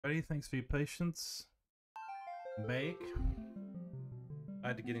Buddy, thanks for your patience. Bake. I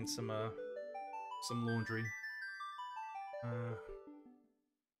had to get in some laundry.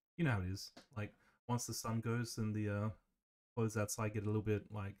 You know how it is. Like once the sun goes, then the clothes outside get a little bit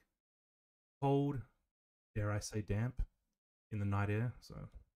like cold. Dare I say damp in the night air. So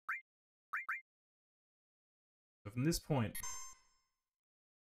from this point,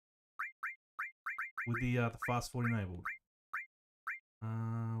 with the fast forward enabled.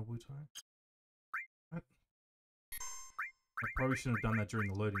 Wu-Tai? What? I probably shouldn't have done that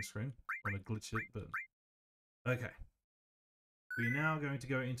during the loading screen. I want to glitch it, but... Okay. We're now going to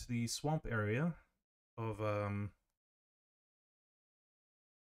go into the swamp area of the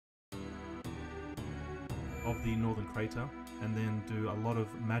northern crater, and then do a lot of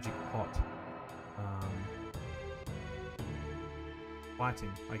magic pot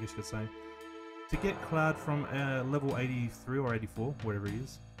fighting, I guess you could say. To get Cloud from level 83 or 84, whatever it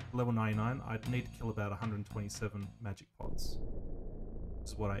is, level 99, I'd need to kill about 127 magic pots.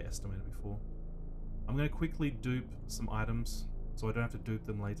 This is what I estimated before. I'm going to quickly dupe some items, so I don't have to dupe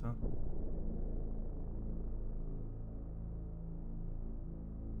them later.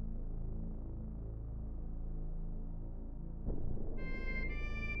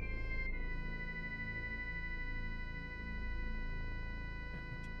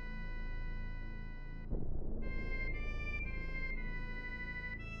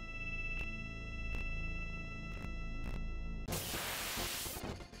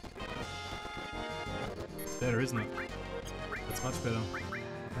 Better, isn't it? That's much better.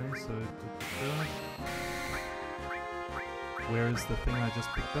 Okay, so... Where is the thing I just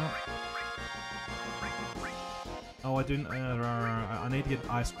picked up? Oh, I didn't... I need to get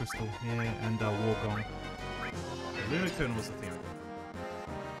Ice Crystal, yeah, and War Gong. Lunar Kernel was the thing.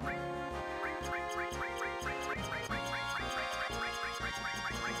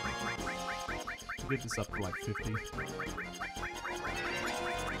 Get this up to like 50.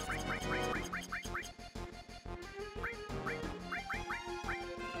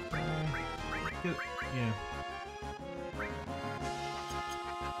 Yeah.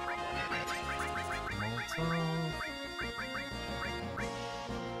 Molotov.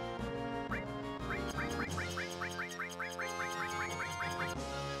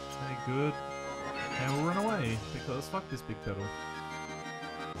 Okay, good. And we'll run away, because fuck this big pedal.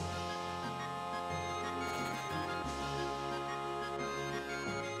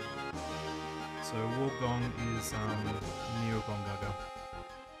 So War Gong is Neo Gongaga.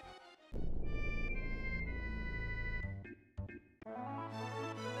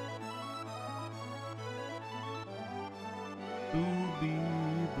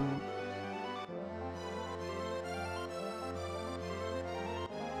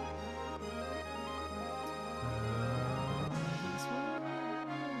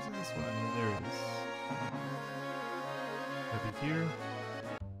 Here.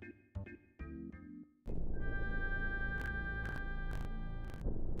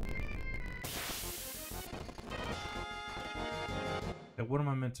 Okay, what am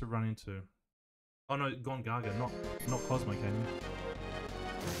I meant to run into? Oh no, Gongaga, not Cosmo Canyon.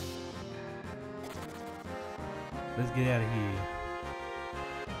 Let's get out of here.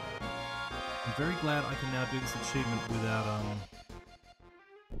 I'm very glad I can now do this achievement without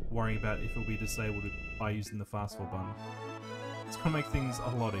worrying about if it'll be disabled by using the fast forward button. It's gonna make things a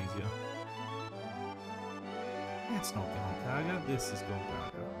lot easier. It's not Gongaga, this is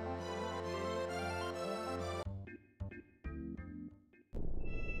Gongaga.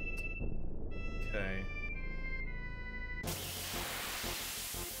 Okay.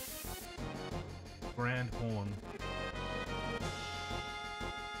 Grand Horn.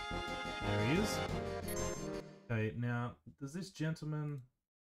 There he is. Okay, now, does this gentleman...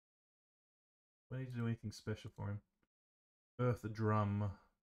 Do I need to do anything special for him? Earth Drum.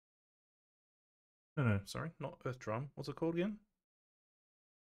 No, sorry, not Earth Drum. What's it called again?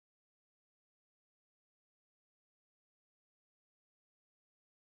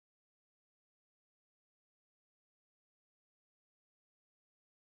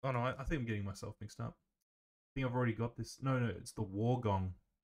 Oh no, I think I'm getting myself mixed up. I think I've already got this. No, it's the War Gong.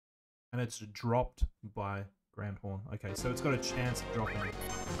 And it's dropped by Grand Horn. Okay, so it's got a chance of dropping it.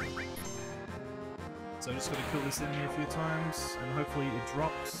 So I just got to kill this enemy a few times, and hopefully it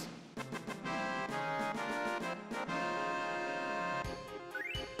drops.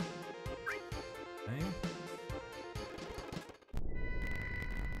 Okay.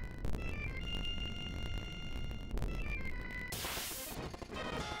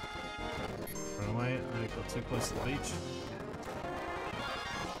 Run away, I got too close to the beach.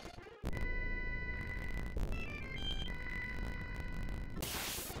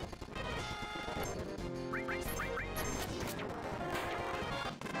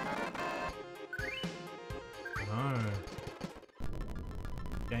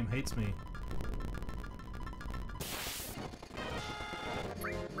 game hates me.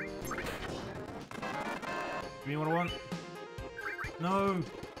 Give me what I want. No!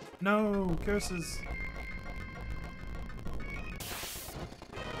 No! Curses!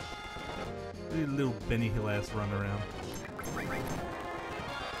 Little Benny Hill ass run around.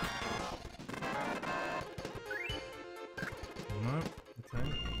 No, okay.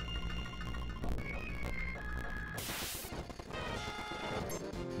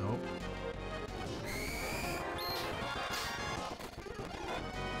 Nope.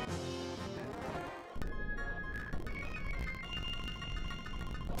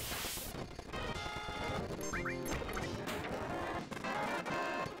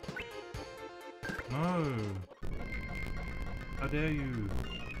 No! How dare you?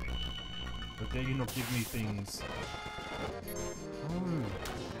 How dare you not give me things? No!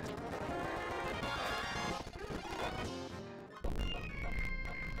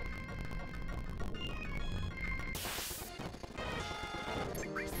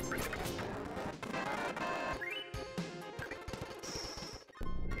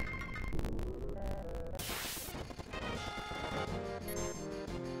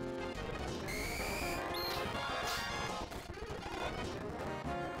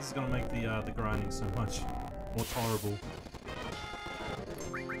 This is gonna make the grinding so much more tolerable.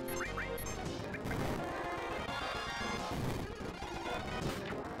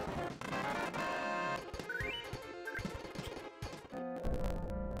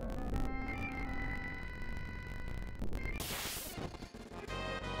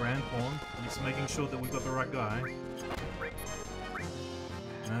 Grand Horn, just making sure that we've got the right guy.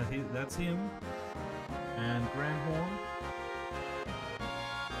 That's him. And Grand Horn.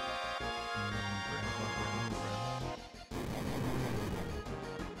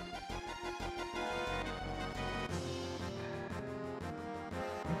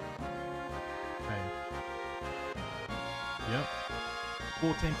 Yep.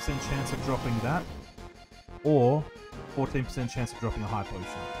 14% chance of dropping that, or 14% chance of dropping a high potion.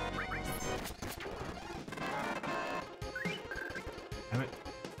 Damn it.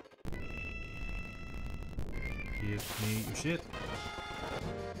 Give me your shit.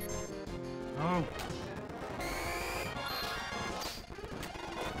 Oh.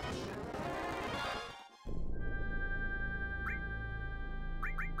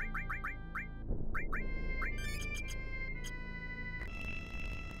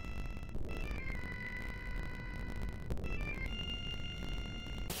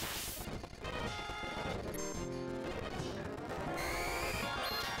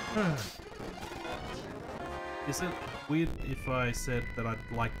 Is it weird if I said that I'd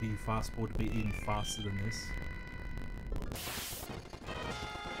like the fastball to be even faster than this?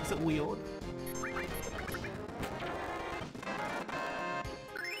 Is it weird?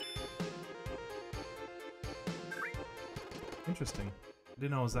 Interesting. I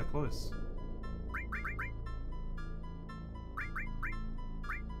didn't know I was that close.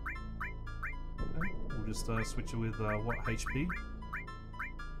 Okay, we'll just switch it with what HP?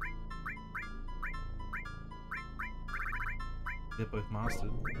 They're both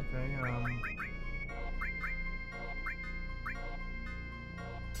mastered. Okay,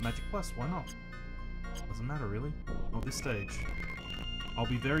 Magic Plus, why not? Doesn't matter really. At this stage. I'll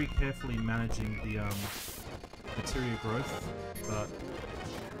be very carefully managing the materia growth, but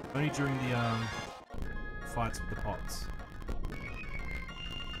only during the fights with the pots.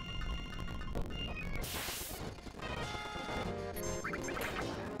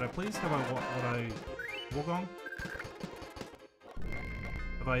 Could I please have what I walk on?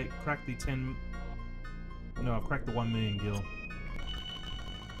 Have I cracked the 10... No, I've cracked the 1 million gil.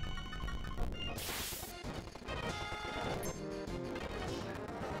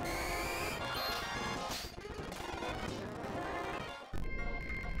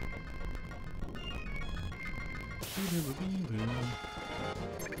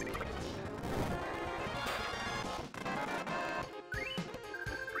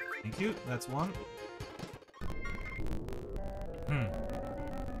 Thank you, that's one.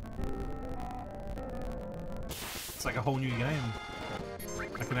 It's like a whole new game.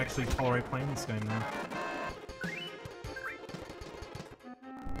 I can actually tolerate playing this game now.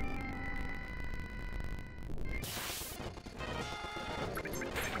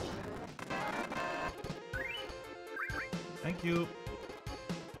 Thank you.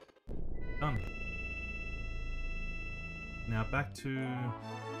 Done. Now back to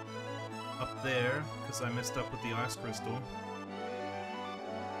up there, because I messed up with the ice crystal.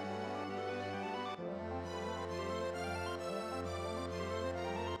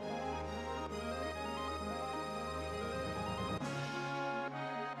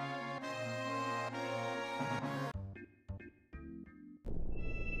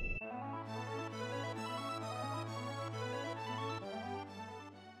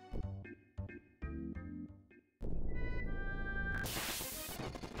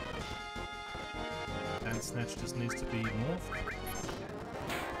 And Snatch just needs to be morphed.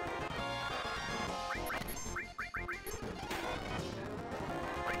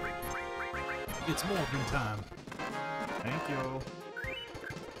 It's morphing time. Thank you.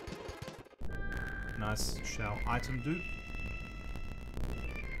 Nice shell item dupe.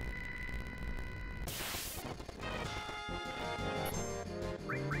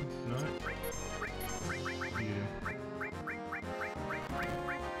 No. You.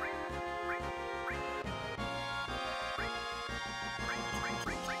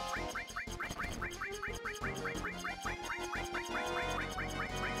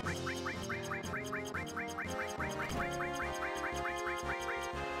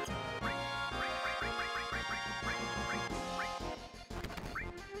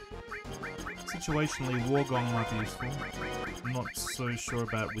 Situationally, Wargong might be useful. I'm not so sure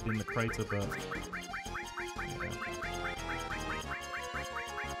about within the crater, but yeah.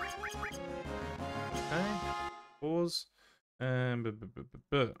 Okay, pause.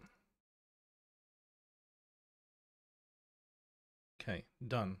 Okay,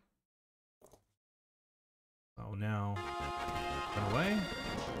 done. I'll now run away.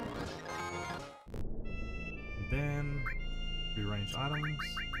 And then rearrange items.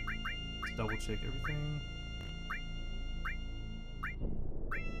 Let's double check everything.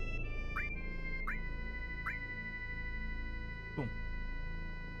 Boom.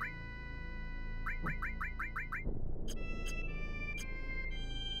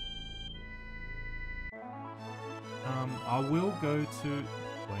 I will go to...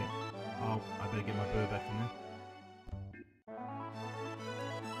 Wait. Oh, I better get my bird back in there.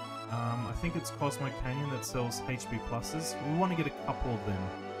 I think it's Cosmo Canyon that sells HP pluses. We want to get a couple of them.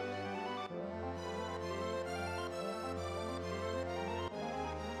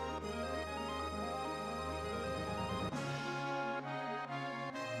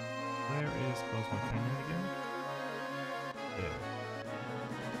 Where is Cosmo Canyon again? There.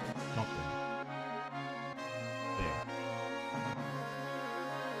 Not there. There.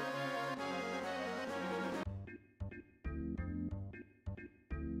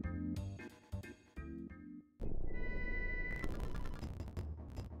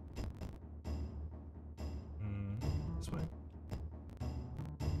 This way.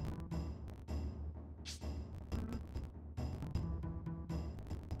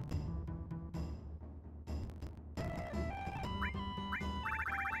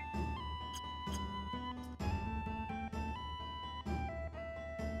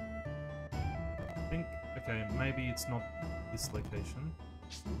 I think, okay, maybe it's not this location.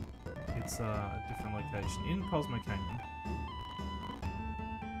 It's a different location in Cosmo Canyon.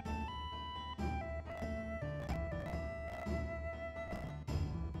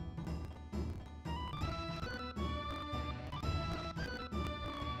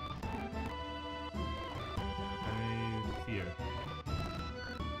 Here.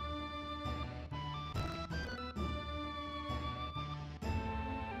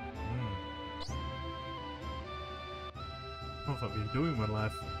 What have I been doing with my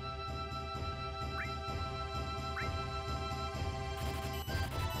life?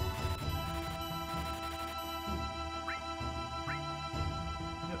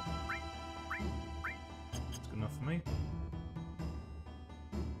 Yep. That's good enough for me.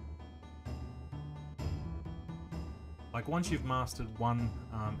 Like, once you've mastered one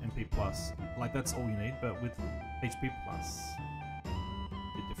MP plus, like, that's all you need, but with HP plus, a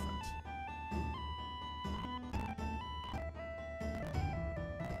bit different.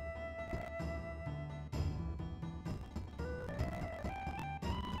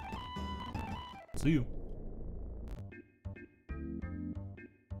 See you.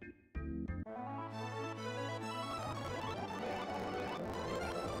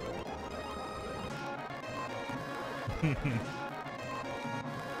 Oop.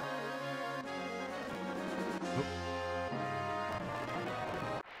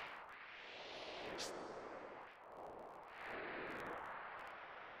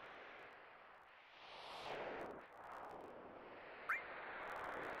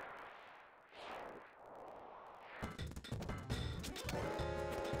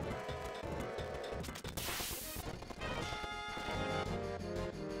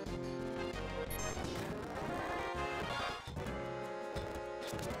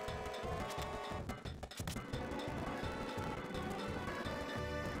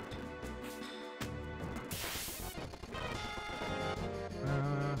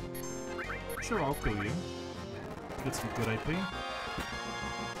 Sure, I'll kill you. Get some good AP.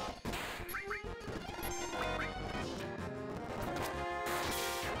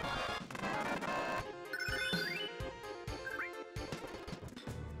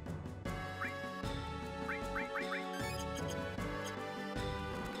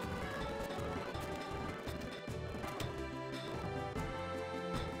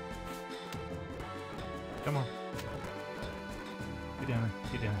 Come on. Get down there.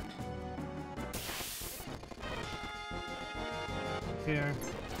 Get down there. Here.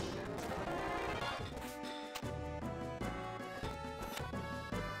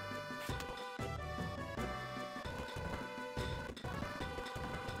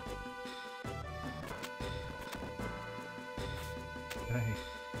 Okay.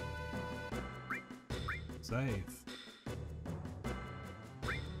 Save.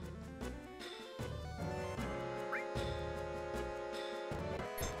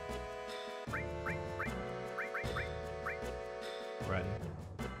 Ready.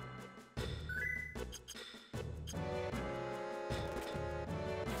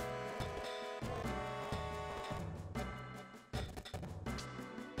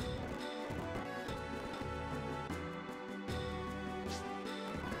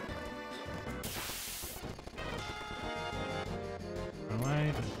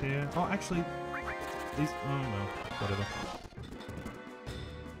 Away, here. Oh, actually, these. Oh well, whatever.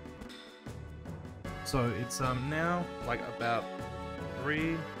 So it's now like about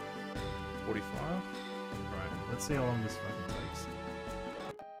 3:45. Right. Let's see how long this fucking takes.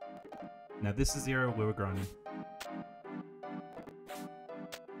 Now this is the area where we're grinding.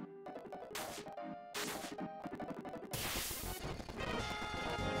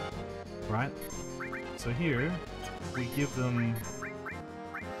 Right. So here we give them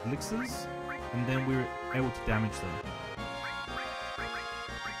elixirs, and then we're able to damage them.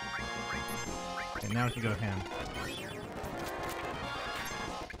 Okay, now we can go ham.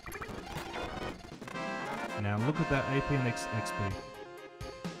 Now look at that AP and XP.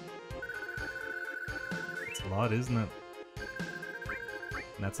 It's a lot, isn't it?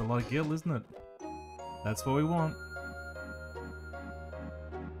 And that's a lot of gil, isn't it? That's what we want.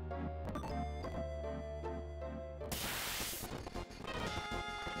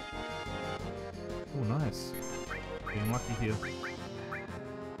 Oh, nice. Getting lucky here.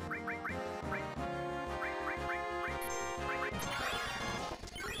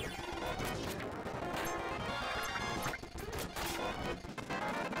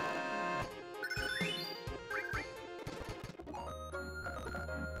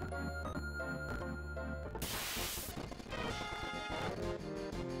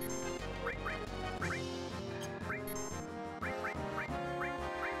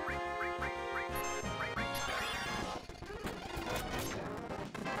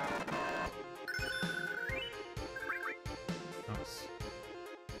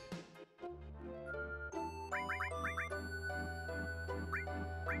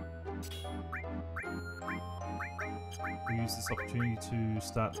 We use this opportunity to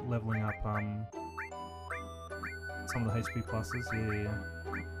start leveling up some of the HP pluses. Yeah.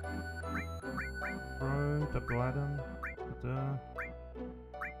 Bro, double item.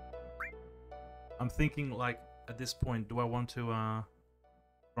 I'm thinking, like, at this point, do I want to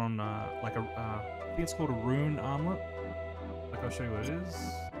run like a I think it's called a rune armlet. Like, I'll show you what it is.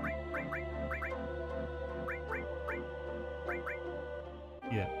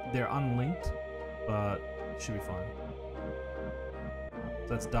 Yeah, they're unlinked, but it should be fine. So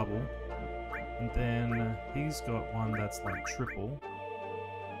that's double. And then he's got one that's like triple.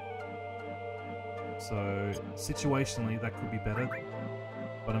 So situationally that could be better.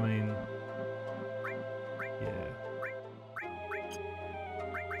 But I mean, yeah.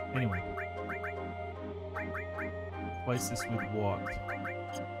 Anyway. Place this with what?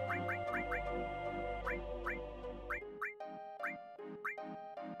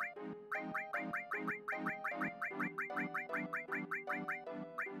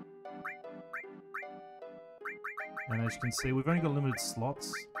 And as you can see, we've only got limited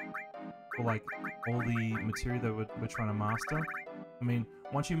slots for like all the materia that we're trying to master. I mean,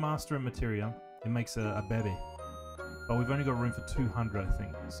 once you master a materia, it makes a baby. But we've only got room for 200, I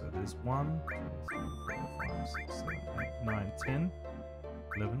think. So there's 1, 2, 3, 4, 5, 6, 7, 8, 9, 10,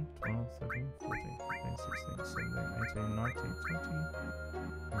 11, 12, 13, 14, 15, 16, 17, 18, 19, 20,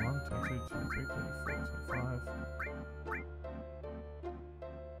 21, 22, 23, 24,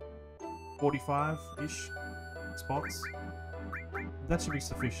 25. 45-ish spots. That should be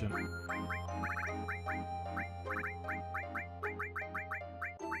sufficient.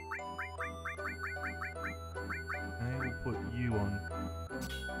 And we'll put you on.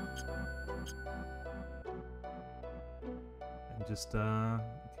 And just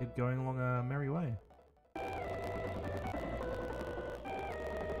keep going along a merry way.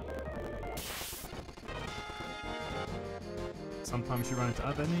 Sometimes you run into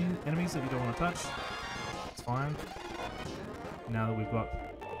other enemies that you don't want to touch. It's fine. Now that we've got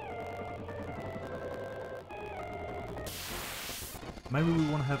Maybe we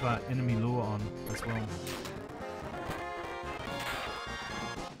want to have our enemy lure on as well.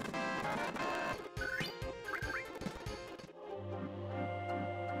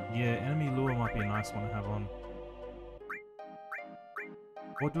 Yeah, enemy lure might be a nice one to have on.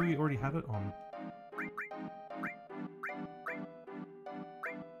 Or do we already have it on?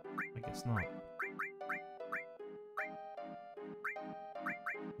 I guess not.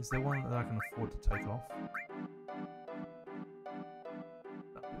 Is there one that I can afford to take off?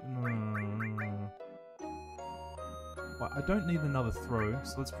 No. Well, I don't need another throw,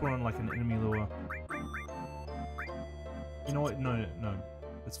 so let's put on like an enemy lure. You know what? No,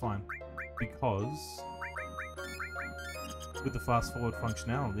 it's fine. Because with the fast forward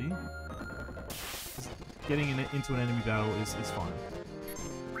functionality, getting into an enemy battle is fine.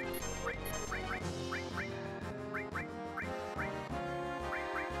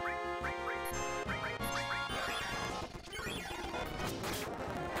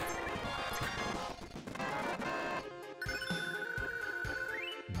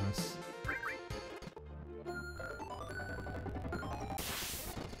 Nice.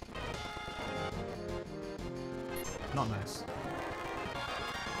 Not nice.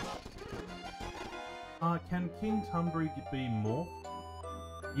 Can King Tunbury be morphed?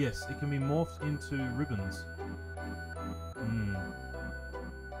 Yes, it can be morphed into ribbons.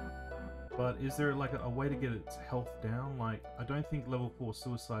 But is there like a way to get its health down? Like, I don't think level 4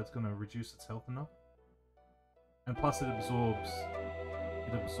 Suicide's gonna reduce its health enough. And plus it absorbs...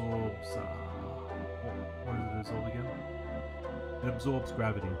 what is it absorb again? It absorbs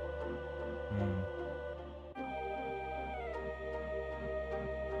gravity.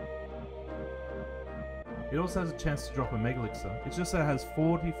 It also has a chance to drop a Mega Elixir. It's just that it has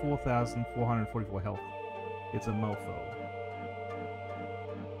 44,444 health. It's a mofo.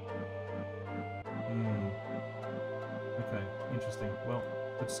 Okay, interesting. Well,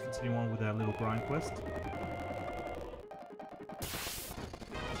 let's just continue on with our little grind quest.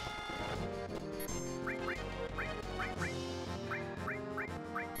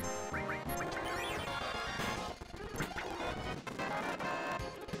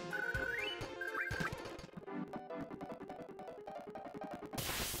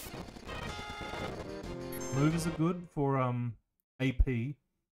 Movers are good for AP,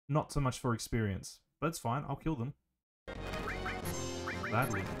 not so much for experience. But it's fine, I'll kill them.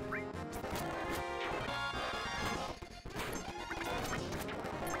 Gladly.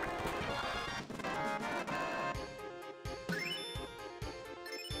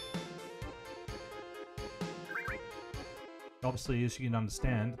 Obviously, as you can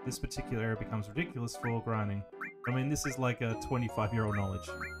understand, this particular area becomes ridiculous for grinding. I mean, this is like a 25-year-old knowledge.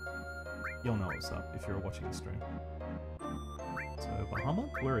 You'll know what's up if you're watching the stream. So,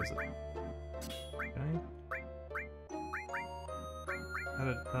 Bahamut? Where is it? Okay.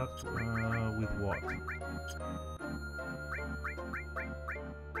 Added cut, with what?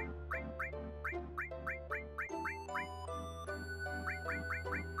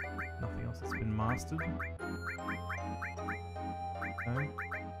 Nothing else that's been mastered. Okay.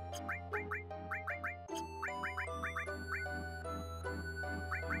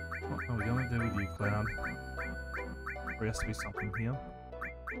 What are we going to do with you, Cloud? There has to be something here.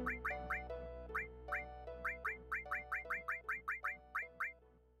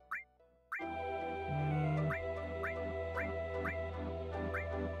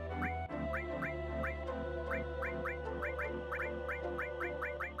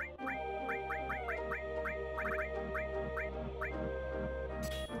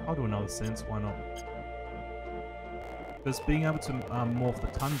 I'll do another sense, why not? Because being able to morph the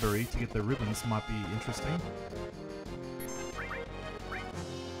Tunbury to get the ribbons might be interesting.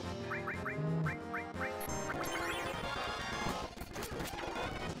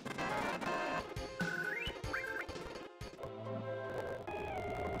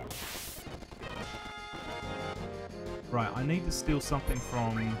 Right, I need to steal something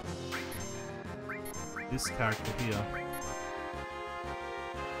from this character here.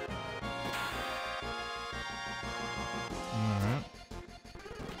 Alright.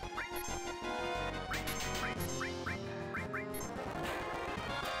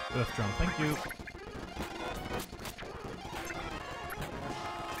 Earth drum, thank you.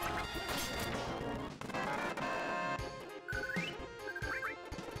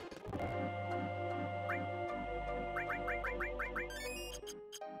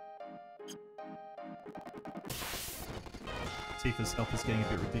 Tifa's health is getting a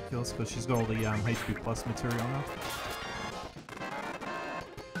bit ridiculous because she's got all the HP plus material now.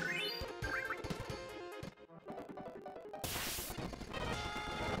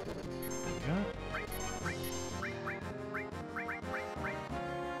 There we go.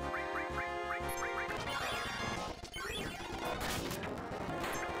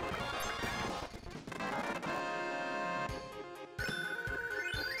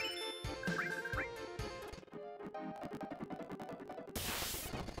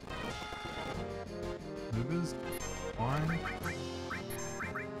 movers. Fine.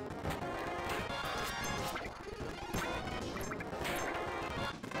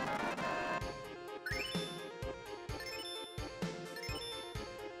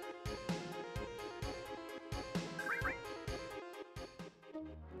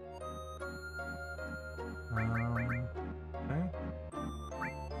 Okay.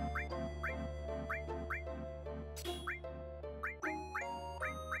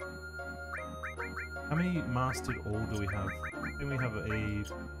 How many mastered all do we have? I think we have a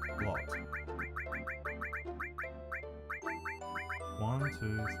lot. 1, 2,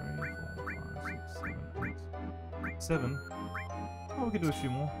 3, 4, 5, 6, 7, 8. 7? Oh, we could do a few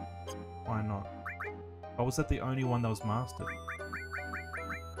more. Why not? Oh, was that the only one that was mastered?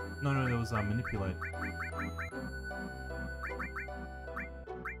 No, there was manipulate.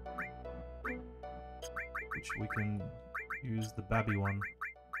 Which we can use the Babby one.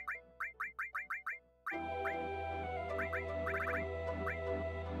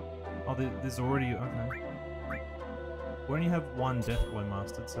 Oh, there's already... okay. We only have one Death Blow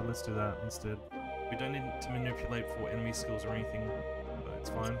mastered, so let's do that instead. We don't need to manipulate for enemy skills or anything, but it's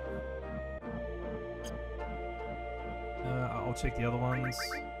fine. I'll check the other ones.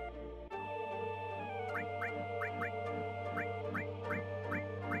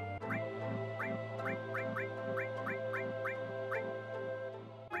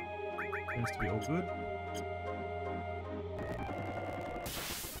 Seems to be all good.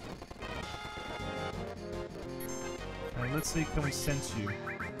 Okay, let's see, can we sense you?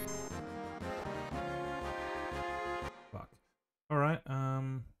 Fuck. Alright,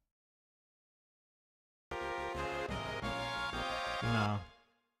 nah.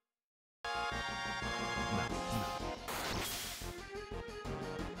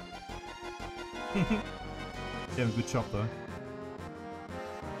 Yeah, a good chop though.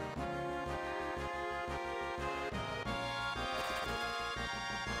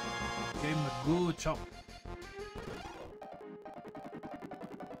 Gave him a good chop.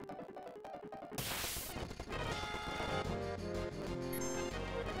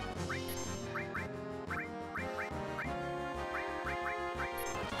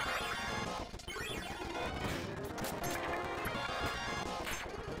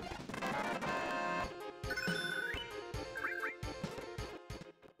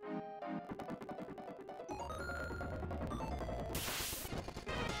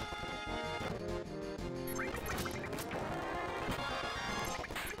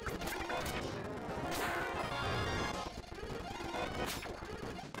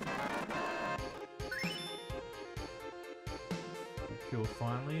 Cure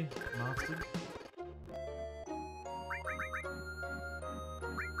finally mastered.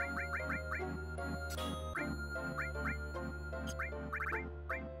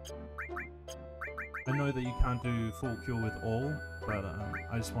 I know that you can't do full cure with all, but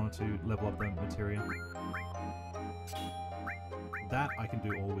I just wanted to level up the materia. That I can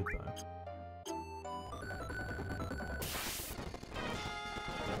do all with though.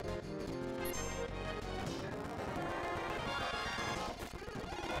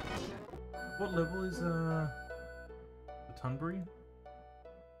 What level is the Tunbury?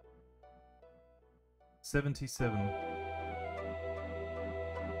 77.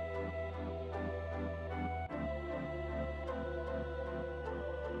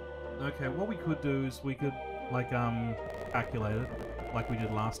 Okay, what we could do is we could like calculate it like we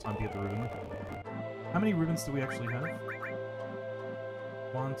did last time to get the ribbon. How many ribbons do we actually have?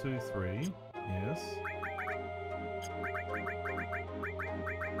 1, 2, 3. Yes.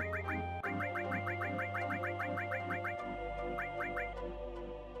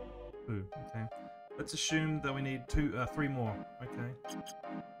 Okay. Let's assume that we need 3 more. Okay.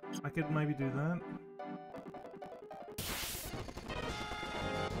 I could maybe do that.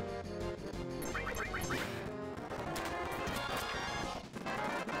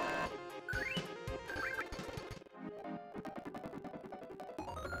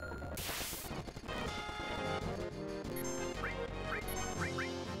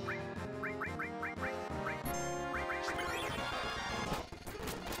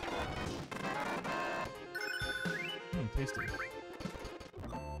 Tasty.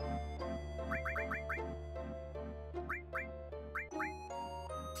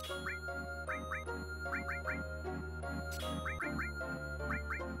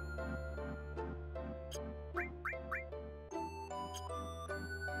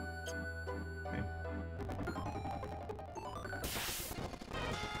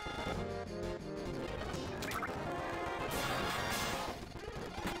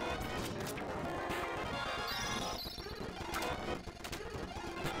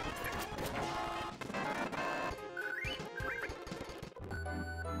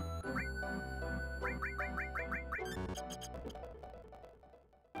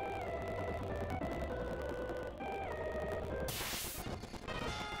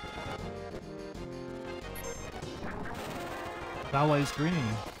 Always grinning.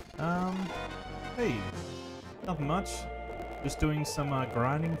 Hey, nothing much. Just doing some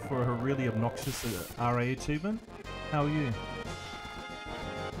grinding for a really obnoxious RA achievement. How are you?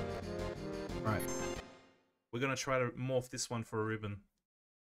 Right. We're gonna try to morph this one for a ribbon.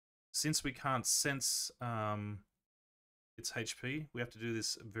 Since we can't sense its HP, we have to do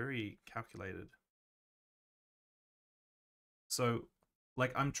this very calculated. So,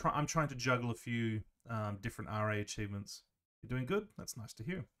 like, I'm trying to juggle a few different RA achievements. You're doing good? That's nice to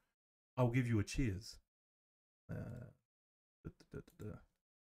hear. I'll give you a cheers.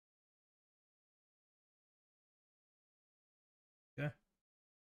 Yeah.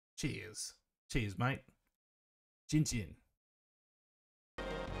 Cheers. Cheers, mate. Chin chin.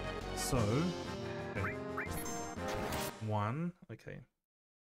 So, okay. 1, okay.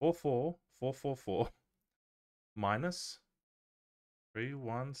 4, 4, 4, 4, 4. Minus 3,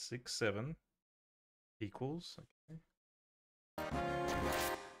 1, 6, 7 equals, okay.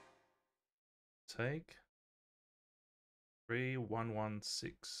 Take 3, 1, 1,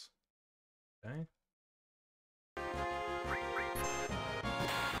 6. Okay.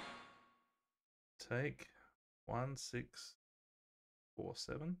 Take 1, 6, 4,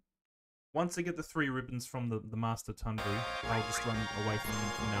 7. Once I get the 3 ribbons from the Master Tundra, I'll just run away from them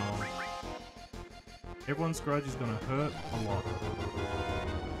from now on. Everyone's grudge is gonna hurt a lot.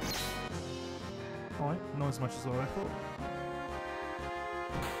 Alright, not as much as what I thought.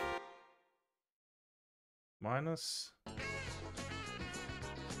 Minus.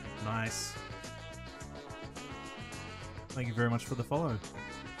 Nice. Thank you very much for the follow.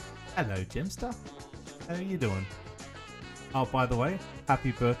 Hello, Gemster. How are you doing? Oh, by the way,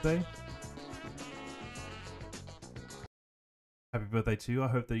 happy birthday. Happy birthday to you. I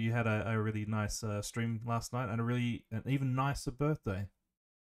hope that you had a really nice stream last night and an even nicer birthday.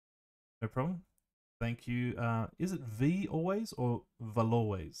 No problem. Thank you. Is it V always or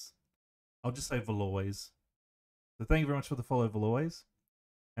Valorways? I'll just say Valorways. So thank you very much for the follow, Valorways.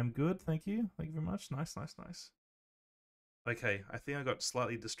 I'm good, thank you. Thank you very much. Nice, nice, nice. Okay, I think I got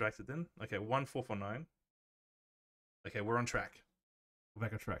slightly distracted then. Okay, 1449. Okay, we're on track. We're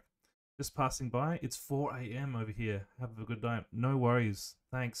back on track. Just passing by. It's 4 AM over here. Have a good night. No worries.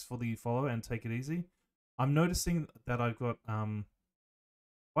 Thanks for the follow and take it easy. I'm noticing that I've got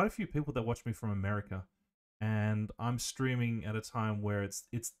quite a few people that watch me from America, and I'm streaming at a time where it's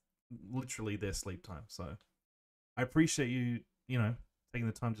literally their sleep time. So I appreciate you, taking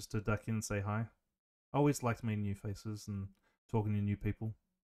the time just to duck in and say hi. I always like meeting new faces and talking to new people.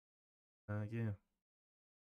 Yeah.